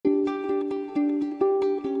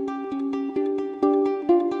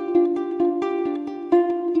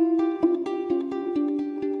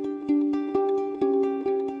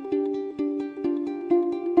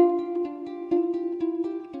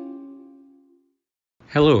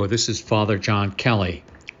Hello, this is Father John Kelly,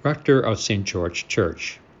 Rector of St. George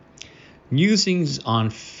Church. Musings on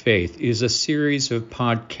Faith is a series of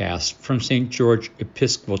podcasts from St. George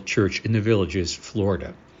Episcopal Church in the Villages,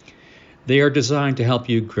 Florida. They are designed to help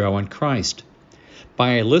you grow in Christ.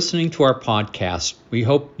 By listening to our podcasts, we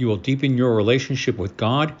hope you will deepen your relationship with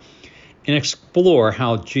God and explore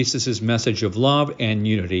how Jesus' message of love and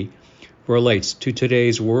unity relates to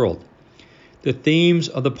today's world. The themes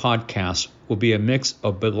of the podcast will be a mix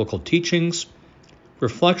of biblical teachings,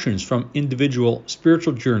 reflections from individual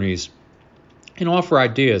spiritual journeys, and offer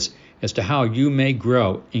ideas as to how you may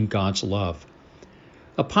grow in God's love.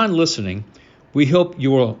 Upon listening, we hope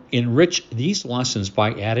you will enrich these lessons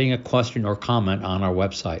by adding a question or comment on our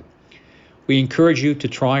website. We encourage you to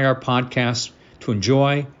try our podcasts, to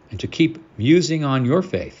enjoy, and to keep musing on your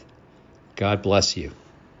faith. God bless you.